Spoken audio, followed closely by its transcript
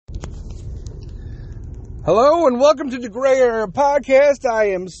Hello and welcome to DaGrayArea Podcast.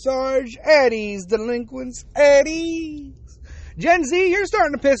 I am Sarge Eddie's Delinquents Eddie. Gen Z, you're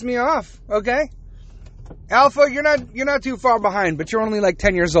starting to piss me off, okay? Alpha, you're not too far behind, but you're only like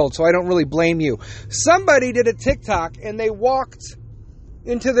 10 years old, so I don't really blame you. Somebody did a TikTok and they walked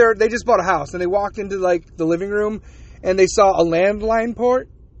into they just bought a house and they walked into like the living room and they saw a landline port,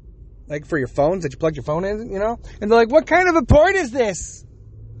 like for your phones that you plug your phone in, you know? And they're like, what kind of a port is this?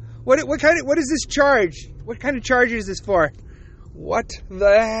 What is this charge? What kind of charge is this for? What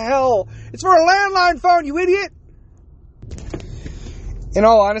the hell? It's for a landline phone, you idiot! In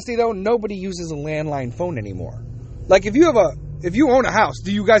all honesty, though, nobody uses a landline phone anymore. Like, if you own a house,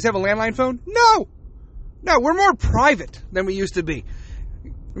 do you guys have a landline phone? No, we're more private than we used to be.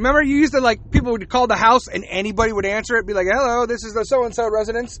 Remember, you used to, like, people would call the house and anybody would answer it, be like, hello, this is the so-and-so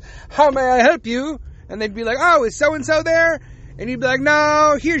residence. How may I help you? And they'd be like, oh, is so-and-so there? And you'd be like,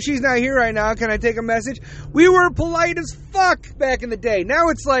 no, she's not here right now. Can I take a message? We were polite as fuck back in the day. Now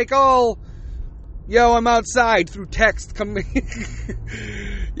it's like all, yo, I'm outside through text.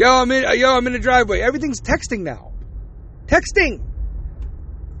 Yo, I'm in the driveway. Everything's texting now. Texting.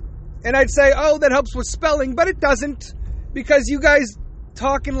 And I'd say, oh, that helps with spelling, but it doesn't because you guys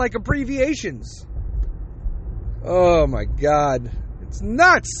talk in like abbreviations. Oh my God. It's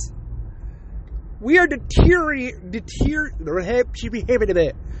nuts. We are deteriorating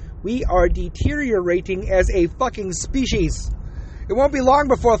as a fucking species. It won't be long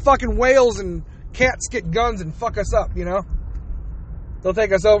before fucking whales and cats get guns and fuck us up, you know? They'll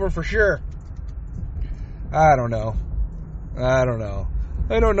take us over for sure. I don't know. I don't know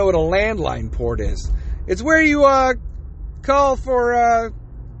what a landline port is. It's where you call for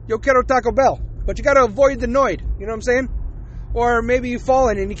Yo Quiero Taco Bell. But you gotta avoid the noid, you know what I'm saying? Or maybe you've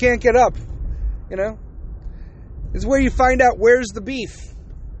fallen and you can't get up. You know, it's where you find out where's the beef.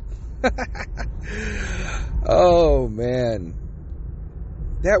 Oh, man.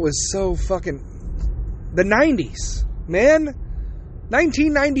 That was so fucking... The 90s, man.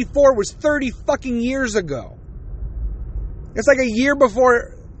 1994 was 30 fucking years ago. It's like a year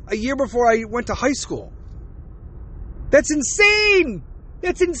before I went to high school. That's insane.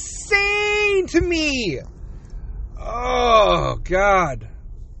 That's insane to me. Oh, God.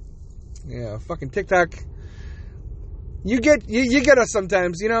 Yeah, fucking TikTok. You get us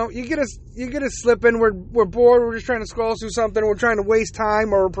sometimes, you know. You get us slipping. We're bored. We're just trying to scroll through something. We're trying to waste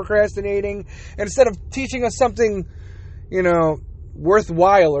time or we're procrastinating. And instead of teaching us something, you know,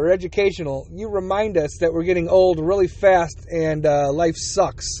 worthwhile or educational, you remind us that we're getting old really fast and life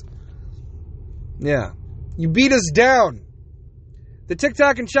sucks. Yeah, you beat us down. The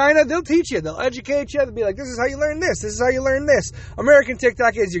TikTok in China, they'll teach you. They'll educate you. They'll be like, this is how you learn this. This is how you learn this. American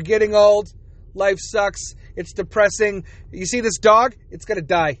TikTok is you're getting old. Life sucks. It's depressing. You see this dog? It's going to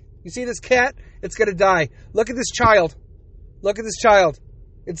die. You see this cat? It's going to die. Look at this child. Look at this child.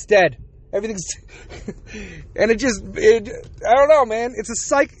 It's dead. Everything's... and I don't know, man.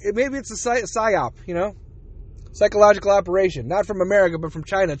 Maybe it's a psyop, you know? Psychological operation. Not from America, but from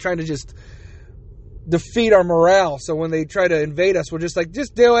China, trying to just... defeat our morale, so when they try to invade us, we're just like,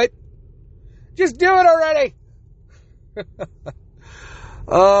 just do it already.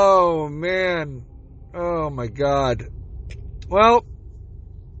 Oh man, oh my God. Well,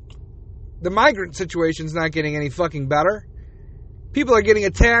 the migrant situation's not getting any fucking better. People are getting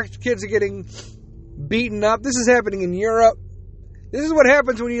attacked, kids are getting beaten up. This is happening in Europe. This is what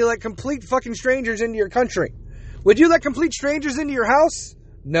happens when you let complete fucking strangers into your country. Would you let complete strangers into your house?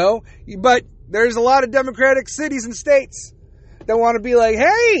 No, but there's a lot of democratic cities and states that want to be like,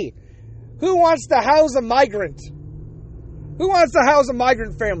 hey, who wants to house a migrant? Who wants to house a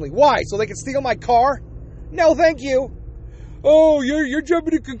migrant family? Why? So they can steal my car? No, thank you. Oh, you're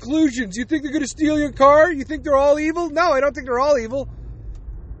jumping to conclusions. You think they're going to steal your car? You think they're all evil? No, I don't think they're all evil.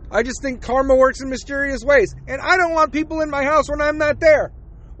 I just think karma works in mysterious ways. And I don't want people in my house when I'm not there.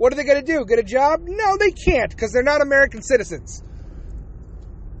 What are they going to do? Get a job? No, they can't because they're not American citizens.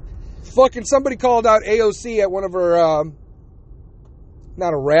 Fucking somebody called out AOC at one of her,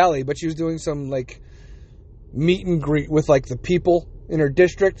 not a rally, but she was doing some, like, meet and greet with, like, the people in her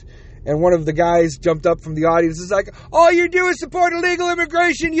district. And one of the guys jumped up from the audience and is like, all you do is support illegal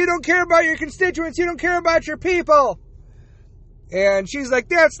immigration. You don't care about your constituents. You don't care about your people. And she's like,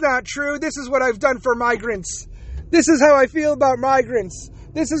 that's not true. This is what I've done for migrants. This is how I feel about migrants.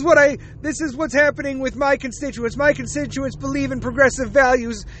 This is what's happening with my constituents. My constituents believe in progressive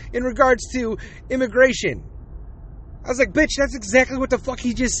values in regards to immigration. I was like, bitch, that's exactly what the fuck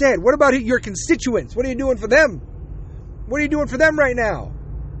he just said. What about your constituents? What are you doing for them? What are you doing for them right now?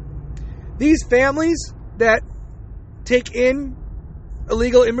 These families that take in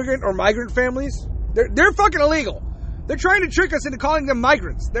illegal immigrant or migrant families They're fucking illegal. They're trying to trick us into calling them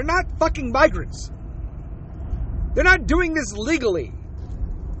migrants. They're not fucking migrants. They're not doing this legally.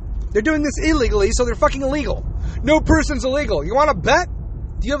 They're doing this illegally, so they're fucking illegal. No person's illegal. You want to bet?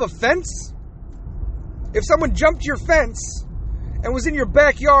 Do you have a fence? If someone jumped your fence and was in your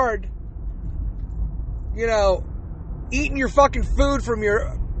backyard, you know, eating your fucking food from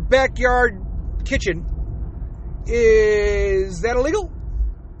your backyard kitchen, is that illegal?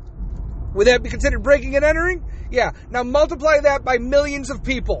 Would that be considered breaking and entering? Yeah. Now multiply that by millions of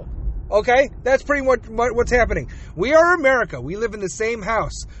people. Okay? That's pretty much what's happening. We are America. We live in the same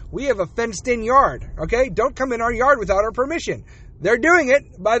house. We have a fenced-in yard. Okay? Don't come in our yard without our permission. They're doing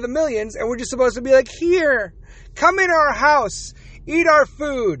it by the millions, and we're just supposed to be like, here, come in our house, eat our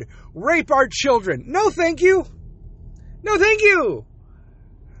food, rape our children. No, thank you. No, thank you.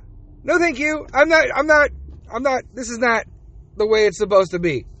 No, thank you. I'm not, this is not the way it's supposed to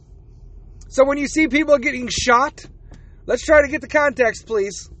be. So when you see people getting shot, let's try to get the context,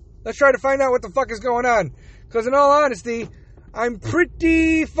 please. Let's try to find out what the fuck is going on. Because in all honesty, I'm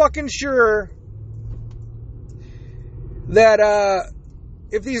pretty fucking sure that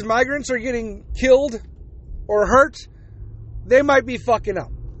if these migrants are getting killed or hurt, they might be fucking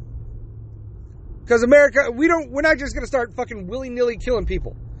up. Because America, we're not just going to start fucking willy-nilly killing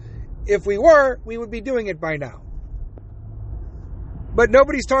people. If we were, we would be doing it by now. But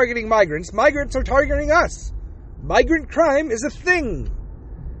nobody's targeting migrants. Migrants are targeting us. Migrant crime is a thing.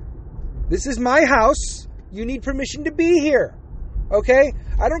 This is my house. You need permission to be here. Okay?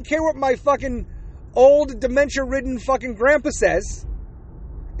 I don't care what my fucking old dementia-ridden fucking grandpa says.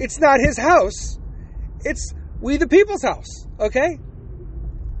 It's not his house. It's we the people's house. Okay?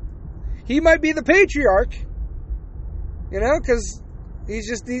 He might be the patriarch. You know, because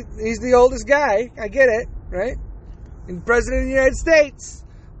he's the oldest guy. I get it, right? And president of the United States.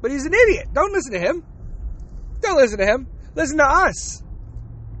 But he's an idiot. Don't listen to him. Don't listen to him. Listen to us.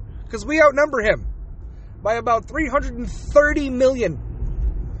 Because we outnumber him by about 330 million.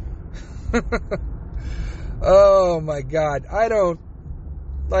 Oh my God.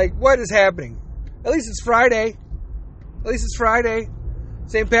 What is happening? At least it's Friday.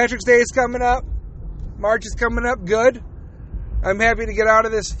 St. Patrick's Day is coming up. March is coming up. Good. I'm happy to get out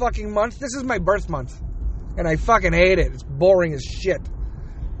of this fucking month. This is my birth month. And I fucking hate it. It's boring as shit.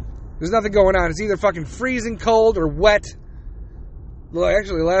 There's nothing going on. It's either fucking freezing cold or wet. Well,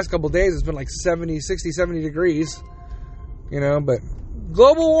 actually, the last couple of days it's been like 60, 70 degrees. You know, but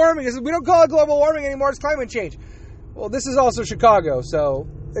global warming, we don't call it global warming anymore. It's climate change. Well, this is also Chicago, so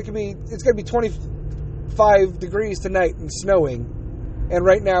it's going to be 25 degrees tonight and snowing. And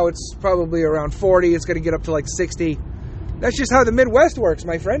right now it's probably around 40. It's going to get up to like 60. That's just how the Midwest works,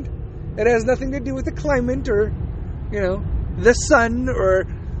 my friend. It has nothing to do with the climate or, you know, the sun or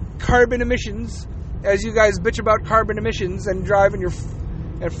carbon emissions. As you guys bitch about carbon emissions and drive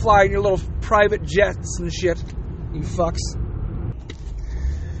and fly in your little private jets and shit. You fucks.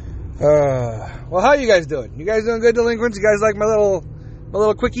 Well, how you guys doing? You guys doing good, delinquents? You guys like my little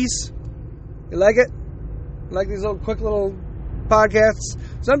quickies? You like it? You like these little quick little podcasts?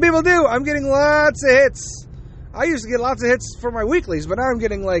 Some people do. I'm getting lots of hits. I used to get lots of hits for my weeklies, but now I'm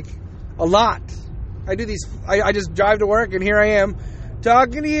getting like a lot. I do these. I just drive to work, and here I am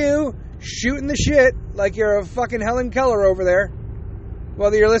talking to you, shooting the shit like you're a fucking Helen Keller over there.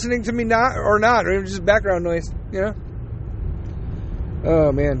 Whether you're listening to me or not, or just background noise, you know?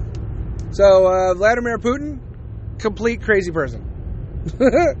 Oh, man. So, Vladimir Putin, complete crazy person.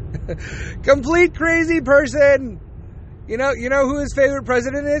 Complete crazy person. You know who his favorite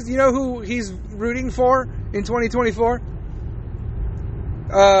president is? You know who he's rooting for in 2024?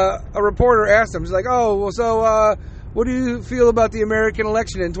 A reporter asked him, he's like, oh, well, so, what do you feel about the American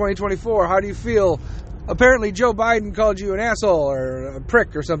election in 2024? How do you feel? Apparently Joe Biden called you an asshole or a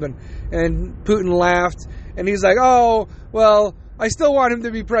prick or something. And Putin laughed. And he's like, oh, well, I still want him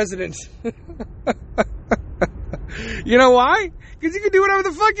to be president. You know why? Because you can do whatever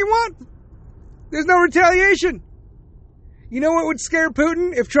the fuck you want. There's no retaliation. You know what would scare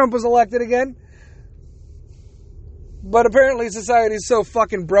Putin if Trump was elected again? But apparently society is so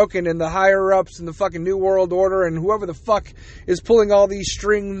fucking broken, and the higher-ups and the fucking New World Order and whoever the fuck is pulling all these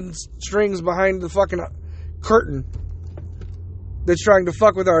strings behind the fucking curtain that's trying to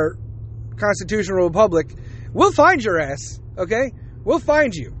fuck with our constitutional republic, we'll find your ass, okay? We'll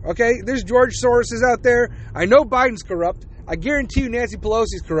find you, okay? There's George Soros's out there. I know Biden's corrupt. I guarantee you Nancy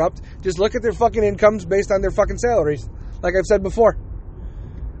Pelosi's corrupt. Just look at their fucking incomes based on their fucking salaries, like I've said before.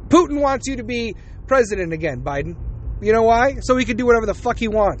 Putin wants you to be president again, Biden. You know why? So he can do whatever the fuck he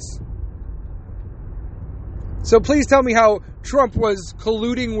wants. So please tell me how Trump was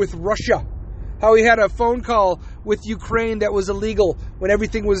colluding with Russia. How he had a phone call with Ukraine that was illegal when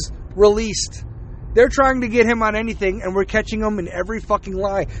everything was released. They're trying to get him on anything, and we're catching him in every fucking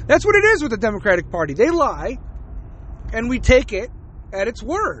lie. That's what it is with the Democratic Party. They lie, and we take it at its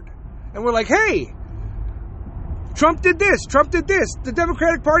word. And we're like, hey, Trump did this, Trump did this. The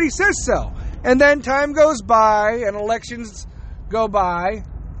Democratic Party says so. And then time goes by, and elections go by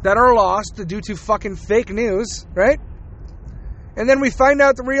that are lost due to fucking fake news, right? And then we find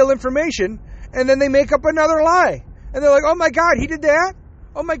out the real information, and then they make up another lie. And they're like, oh my God, he did that?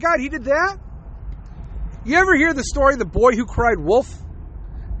 Oh my God, he did that? You ever hear the story, The Boy Who Cried Wolf?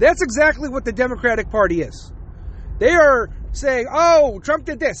 That's exactly what the Democratic Party is. They are saying, oh, Trump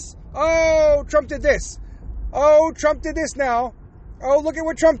did this. Oh, Trump did this. Oh, Trump did this now. Oh, look at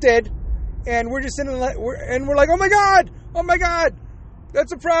what Trump did. And we're just sitting and we're like, oh my God,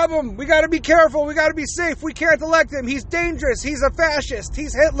 that's a problem. We got to be careful. We got to be safe. We can't elect him. He's dangerous. He's a fascist.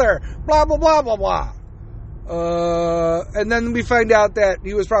 He's Hitler. Blah, blah, blah, blah, blah. And then we find out that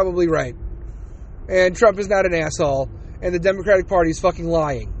he was probably right. And Trump is not an asshole. And the Democratic Party is fucking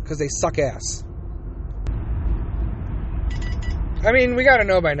lying because they suck ass. I mean, we got to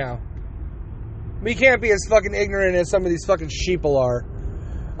know by now. We can't be as fucking ignorant as some of these fucking sheeple are.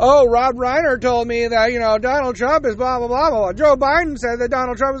 Oh, Rob Reiner told me that, Donald Trump is blah, blah, blah, blah. Joe Biden said that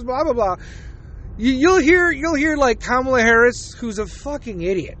Donald Trump is blah, blah, blah. You'll hear like Kamala Harris, who's a fucking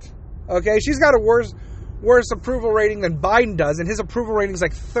idiot. Okay? She's got a worse approval rating than Biden does, and his approval rating is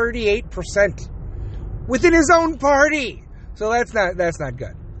like 38% within his own party. So that's not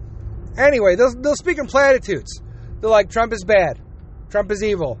good. Anyway, they'll speak in platitudes. They're like, Trump is bad. Trump is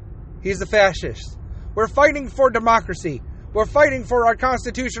evil. He's a fascist. We're fighting for democracy. We're fighting for our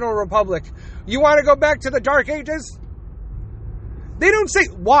constitutional republic. You want to go back to the Dark Ages? They don't say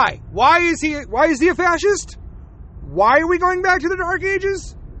why. Why is he a fascist? Why are we going back to the Dark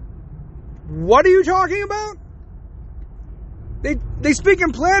Ages? What are you talking about? They speak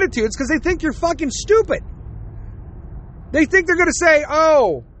in platitudes because they think you're fucking stupid. They think they're going to say,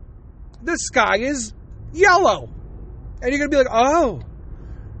 oh, the sky is yellow. And you're going to be like, oh,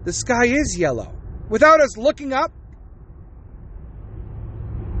 the sky is yellow. Without us looking up.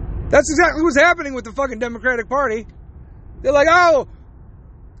 That's exactly what's happening with the fucking Democratic Party. They're like, oh,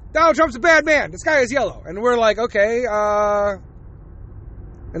 Donald Trump's a bad man. The sky is yellow. And we're like, okay, and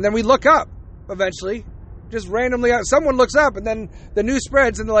then we look up eventually. Just randomly, someone looks up and then the news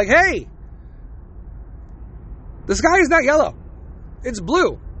spreads and they're like, hey, the sky is not yellow. It's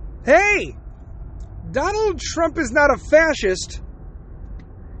blue. Hey, Donald Trump is not a fascist.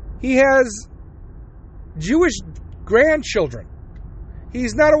 He has Jewish grandchildren.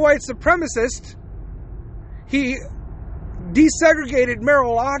 He's not a white supremacist. He desegregated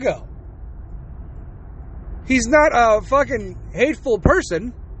Mar-a-Lago. He's not a fucking hateful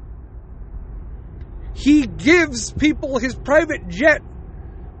person. He gives people his private jet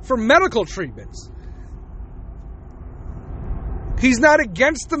for medical treatments. He's not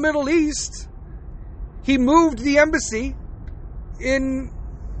against the Middle East. He moved the embassy in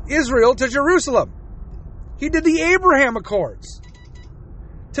Israel to Jerusalem. He did the Abraham Accords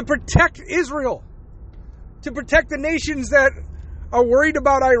to protect Israel, to protect the nations that are worried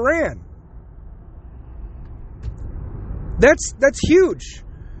about Iran. That's huge.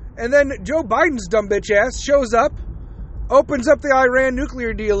 And then Joe Biden's dumb bitch ass shows up, opens up the Iran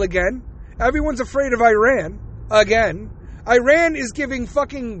nuclear deal again. Everyone's afraid of Iran again. Iran is giving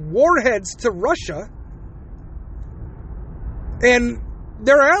fucking warheads to Russia. And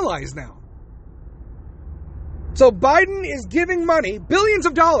they're allies now. So Biden is giving money, billions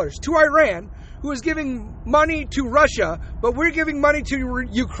of dollars, to Iran, who is giving money to Russia, but we're giving money to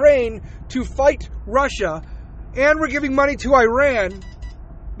Ukraine to fight Russia, and we're giving money to Iran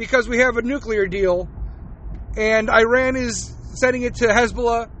because we have a nuclear deal, and Iran is sending it to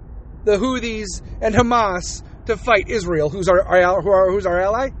Hezbollah, the Houthis, and Hamas to fight Israel, who's our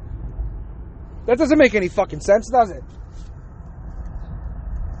ally? That doesn't make any fucking sense, does it?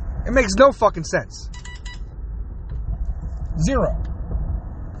 It makes no fucking sense. Zero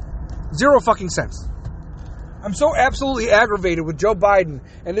fucking sense. I'm so absolutely aggravated with Joe Biden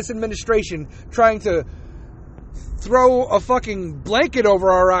and this administration trying to throw a fucking blanket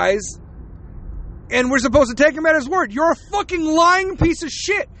over our eyes, and we're supposed to take him at his word. You're a fucking lying piece of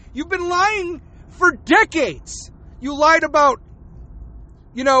shit. You've been lying for decades. You lied about,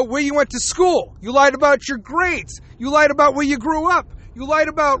 where you went to school. You lied about your grades. You lied about where you grew up. You lied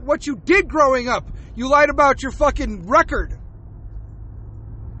about what you did growing up. You lied about your fucking record.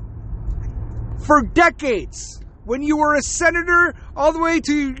 For decades. When you were a senator all the way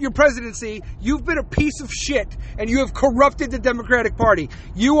to your presidency, you've been a piece of shit and you have corrupted the Democratic Party.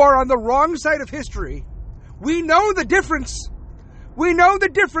 You are on the wrong side of history. We know the difference. We know the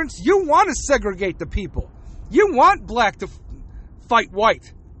difference. You want to segregate the people. You want black to fight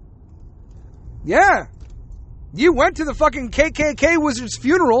white. Yeah. You went to the fucking KKK wizard's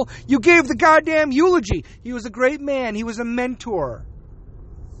funeral. You gave the goddamn eulogy. He was a great man. He was a mentor.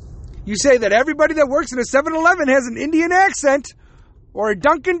 You say that everybody that works in a 7-Eleven has an Indian accent, or a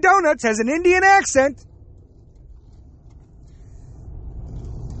Dunkin' Donuts has an Indian accent.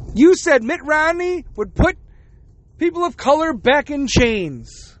 You said Mitt Romney would put people of color back in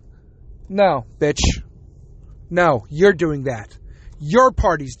chains. No, bitch. No, you're doing that. Your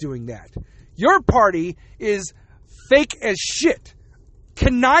party's doing that. Your party is fake as shit,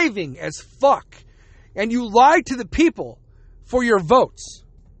 conniving as fuck, and you lie to the people for your votes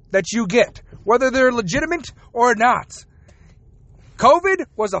that you get, whether they're legitimate or not. COVID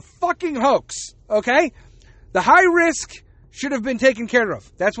was a fucking hoax, okay? The high risk should have been taken care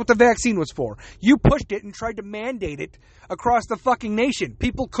of. That's what the vaccine was for. You pushed it and tried to mandate it across the fucking nation.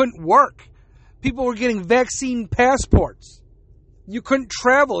 People couldn't work. People were getting vaccine passports. You couldn't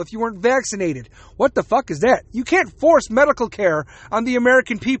travel if you weren't vaccinated. What the fuck is that? You can't force medical care on the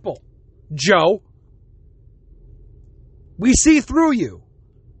American people, Joe. We see through you.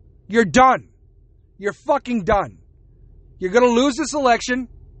 You're done. You're fucking done. You're going to lose this election,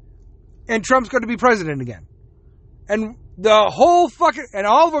 and Trump's going to be president again. And the whole fucking, and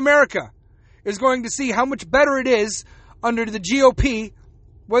all of America is going to see how much better it is under the GOP,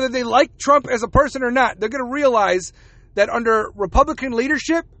 whether they like Trump as a person or not. They're going to realize that under Republican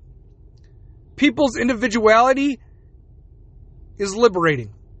leadership, people's individuality is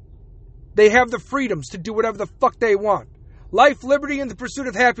liberating. They have the freedoms to do whatever the fuck they want. Life, liberty, and the pursuit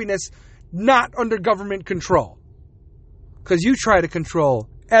of happiness, not under government control. Because you try to control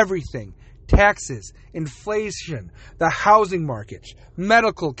everything. Taxes, inflation, the housing market,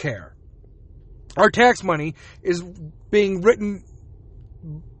 medical care. Our tax money is being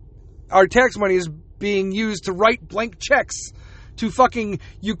used to write blank checks to fucking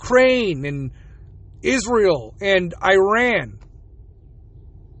Ukraine and Israel and Iran.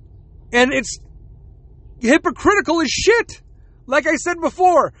 And it's hypocritical as shit. Like I said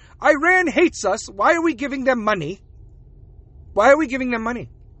before, Iran hates us. Why are we giving them money? Why are we giving them money?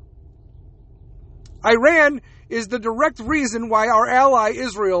 Iran is the direct reason why our ally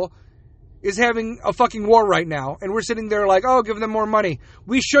Israel is having a fucking war right now. And we're sitting there like, oh, give them more money.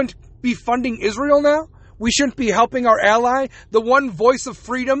 We shouldn't be funding Israel now? We shouldn't be helping our ally, the one voice of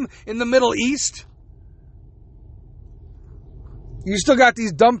freedom in the Middle East? You still got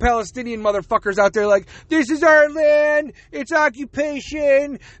these dumb Palestinian motherfuckers out there like, this is our land, it's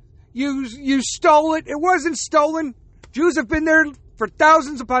occupation, you stole it. It wasn't stolen. Jews have been there for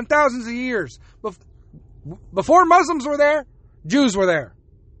thousands upon thousands of years. Before Muslims were there, Jews were there.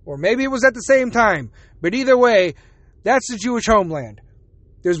 Or maybe it was at the same time. But either way, that's the Jewish homeland.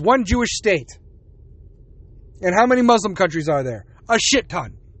 There's one Jewish state. And how many Muslim countries are there? A shit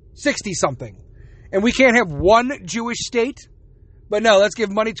ton. 60-something. And we can't have one Jewish state? But no, let's give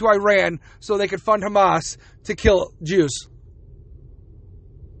money to Iran so they could fund Hamas to kill Jews.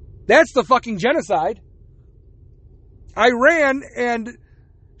 That's the fucking genocide. Iran and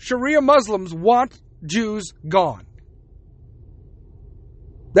Sharia Muslims want Jews gone.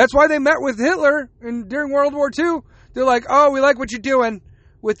 That's why they met with Hitler during World War II. They're like, oh, we like what you're doing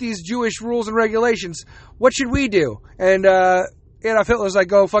with these Jewish rules and regulations. What should we do? And Adolf Hitler's like,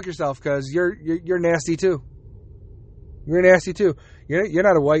 go fuck yourself, because you're nasty too. You're nasty too. You're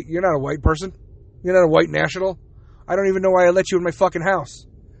not a white person. You're not a white national. I don't even know why I let you in my fucking house.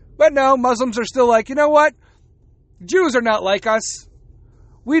 But no, Muslims are still like, you know what? Jews are not like us.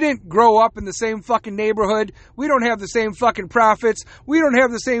 We didn't grow up in the same fucking neighborhood. We don't have the same fucking prophets. We don't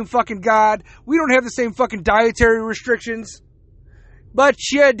have the same fucking God. We don't have the same fucking dietary restrictions. But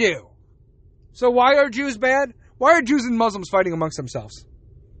you do. So why are Jews bad? Why are Jews and Muslims fighting amongst themselves?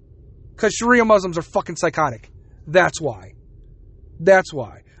 Because Sharia Muslims are fucking psychotic. That's why. That's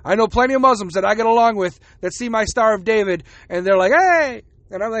why. I know plenty of Muslims that I get along with that see my Star of David and they're like, hey!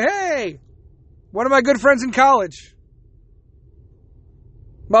 And I'm like, hey! One of my good friends in college,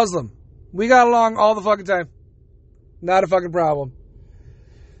 Muslim. We got along all the fucking time. Not a fucking problem.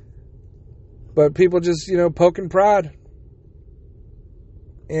 But people just, poke and prod.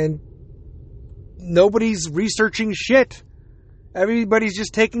 And nobody's researching shit. Everybody's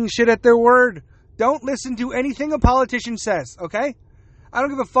just taking shit at their word. Don't listen to anything a politician says, okay? I don't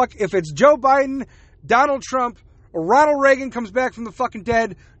give a fuck if it's Joe Biden, Donald Trump, or Ronald Reagan comes back from the fucking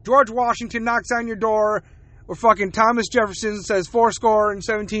dead, George Washington knocks on your door, or fucking Thomas Jefferson says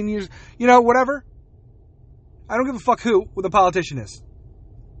 17 years, whatever. I don't give a fuck who the politician is.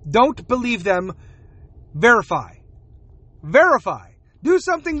 Don't believe them. Verify. Do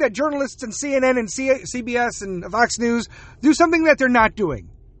something that journalists and CNN and CBS and Fox News, do something that they're not doing.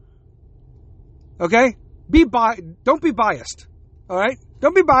 Okay? Don't be biased. All right?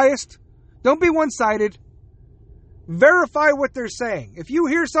 Don't be biased. Don't be one-sided. Verify what they're saying. If you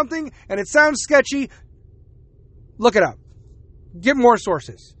hear something and it sounds sketchy, look it up. Get more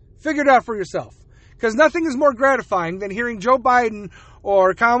sources. Figure it out for yourself. Because nothing is more gratifying than hearing Joe Biden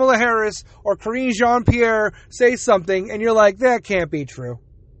or Kamala Harris or Karine Jean-Pierre say something and you're like, that can't be true.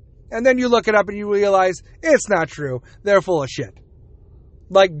 And then you look it up and you realize it's not true. They're full of shit.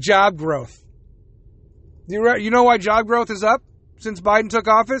 Like job growth. You know why job growth is up since Biden took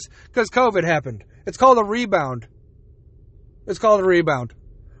office? Because COVID happened. It's called a rebound.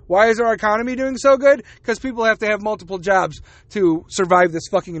 Why is our economy doing so good? Because people have to have multiple jobs to survive this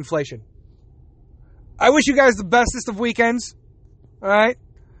fucking inflation. I wish you guys the bestest of weekends. All right?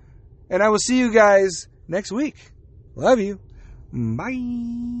 And I will see you guys next week. Love you.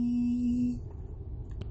 Bye.